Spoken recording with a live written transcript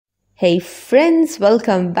Hey friends,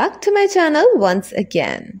 welcome back to my channel once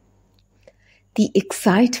again. The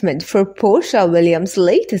excitement for Porsha Williams'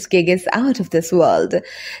 latest gig is out of this world.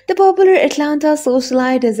 The popular Atlanta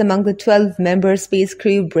socialite is among the 12-member space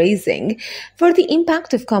crew bracing for the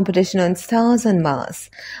impact of competition on stars on Mars.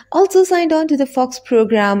 Also signed on to the Fox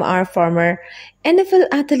program are former NFL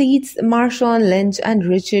athletes Marshawn, Lynch and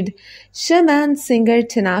Richard, Sherman, singer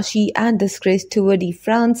Tinashe and disgraced Tour de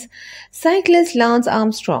France cyclist Lance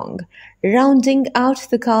Armstrong. Rounding out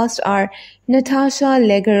the cast are Natasha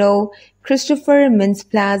Leggero, Christopher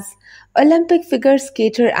Mintz-Plasse, Olympic figure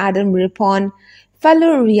skater Adam Rippon,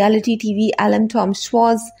 fellow reality TV alum Tom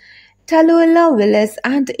Schwartz, Tallulah Willis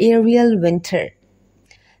and Ariel Winter.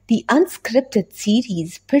 The unscripted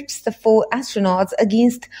series pits the four astronauts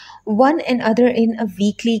against one another in a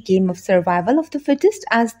weekly game of survival of the fittest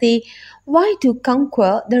as they vie to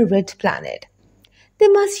conquer the red planet. They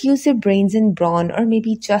must use their brains and brawn, or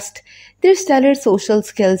maybe just their stellar social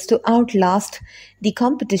skills, to outlast the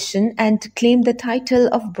competition and claim the title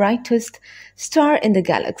of brightest star in the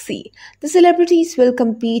galaxy. The celebrities will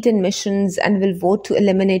compete in missions and will vote to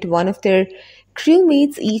eliminate one of their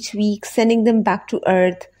crewmates each week, sending them back to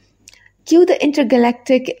Earth. Cue the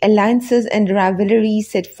intergalactic alliances and rivalries,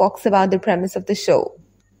 said Fox about the premise of the show.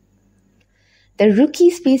 The rookie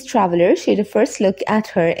space traveler shared a first look at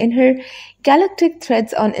her in her galactic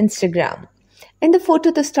threads on Instagram. In the photo,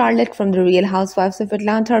 the starlet from The Real Housewives of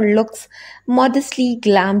Atlanta looks modestly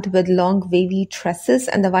glammed with long wavy tresses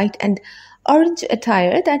and the white and orange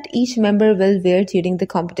attire that each member will wear during the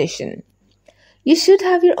competition. "You should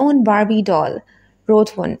have your own Barbie doll,"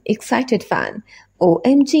 wrote one excited fan.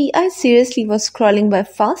 "OMG, I seriously was scrolling by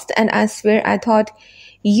fast and I swear I thought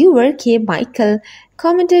you were K. Michael,"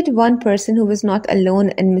 commented one person who was not alone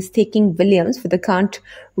in mistaking Williams for the Can't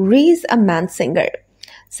Raise a Man singer.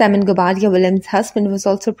 Simon Gobadia, Williams' husband, was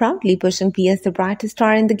also proudly pushing P as the brightest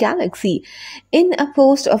star in the galaxy. In a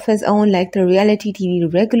post of his own, like the reality TV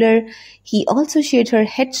regular, he also shared her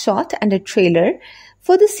headshot and a trailer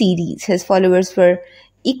for the series. His followers were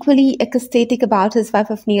equally ecstatic about his wife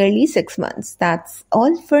of nearly 6 months. That's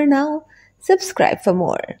all for now. Subscribe for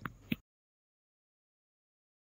more.